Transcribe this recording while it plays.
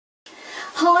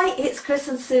Hi, it's Chris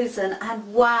and Susan,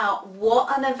 and wow,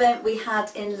 what an event we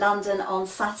had in London on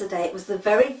Saturday. It was the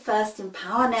very first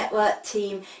Empower Network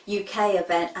Team UK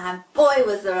event, and boy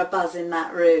was there a buzz in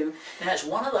that room. Now it's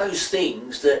one of those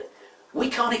things that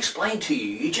we can't explain to you,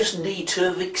 you just need to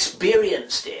have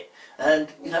experienced it. And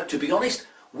to be honest,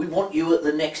 we want you at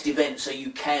the next event so you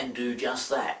can do just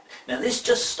that. Now this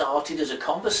just started as a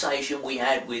conversation we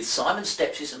had with Simon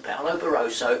Stepsis and Paolo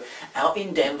Barroso out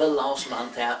in Denver last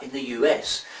month out in the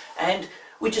US. And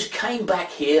we just came back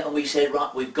here and we said,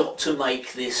 right, we've got to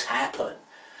make this happen.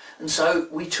 And so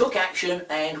we took action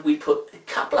and we put a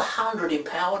couple of hundred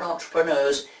empowered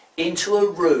entrepreneurs into a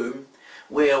room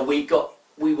where we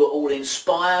were all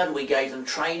inspired, we gave them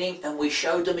training, and we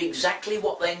showed them exactly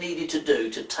what they needed to do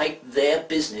to take their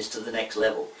business to the next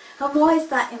level. And why is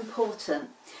that important?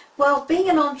 Well, being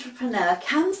an entrepreneur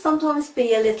can sometimes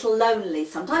be a little lonely.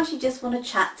 Sometimes you just want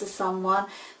to chat to someone,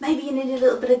 maybe you need a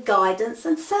little bit of guidance,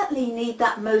 and certainly you need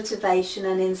that motivation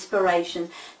and inspiration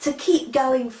to keep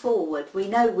going forward. We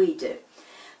know we do.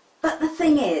 But the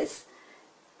thing is,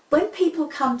 when people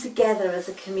come together as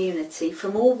a community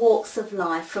from all walks of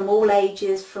life, from all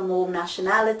ages, from all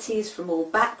nationalities, from all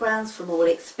backgrounds, from all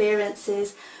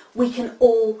experiences, we can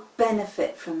all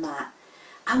benefit from that.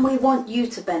 And we want you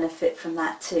to benefit from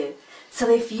that too. So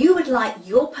if you would like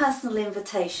your personal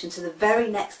invitation to the very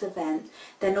next event,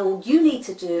 then all you need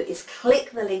to do is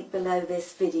click the link below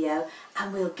this video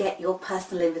and we'll get your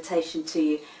personal invitation to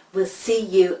you. We'll see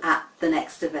you at the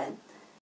next event.